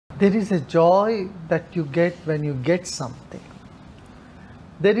There is a joy that you get when you get something.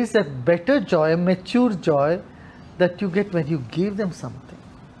 There is a better joy, a mature joy that you get when you give them something.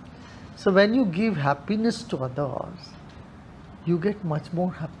 So when you give happiness to others, you get much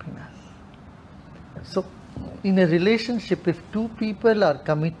more happiness. So in a relationship, if two people are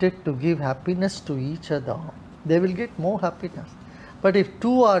committed to give happiness to each other, they will get more happiness. But if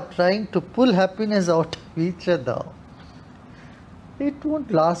two are trying to pull happiness out of each other, it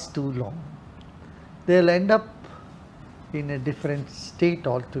won't last too long. They'll end up in a different state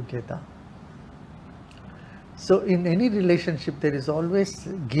altogether. So in any relationship, there is always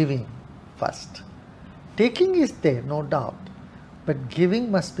giving first. Taking is there, no doubt, but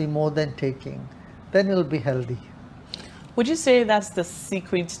giving must be more than taking. Then it will be healthy. Would you say that's the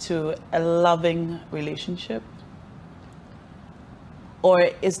secret to a loving relationship?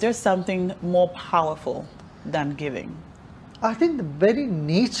 Or is there something more powerful than giving? I think the very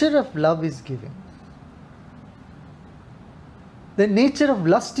nature of love is giving. The nature of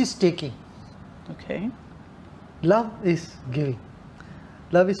lust is taking. Okay. Love is giving.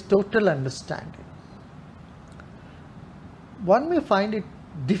 Love is total understanding. One may find it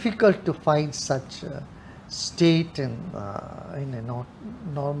difficult to find such a state in a not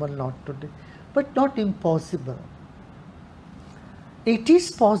normal, not today, but not impossible. It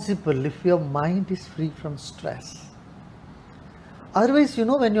is possible if your mind is free from stress. Otherwise,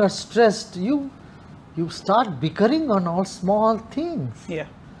 when you are stressed, you start bickering on all small things. Yeah.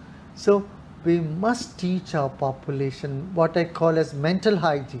 So we must teach our population what I call as mental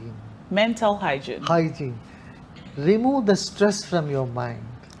hygiene. Mental hygiene. Hygiene. Remove the stress from your mind.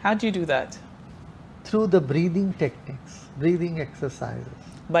 How do you do that? Through the breathing techniques, breathing exercises.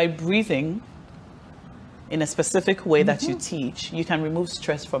 By breathing in a specific way that you teach, you can remove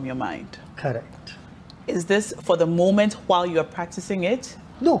stress from your mind. Correct. Is this for the moment while you're practicing it?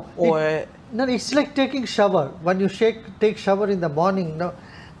 No. Or it's like taking shower. When you take shower in the morning,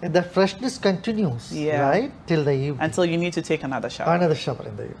 the freshness continues, right? Till the evening. Until you need to take another shower. Another shower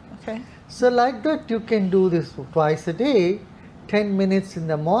in the evening. Okay. So like that, you can do this twice a day. 10 minutes in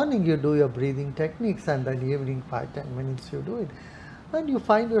the morning you do your breathing techniques, and then evening 5-10 minutes you do it. And you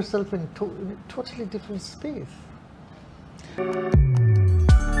find yourself in a totally different space.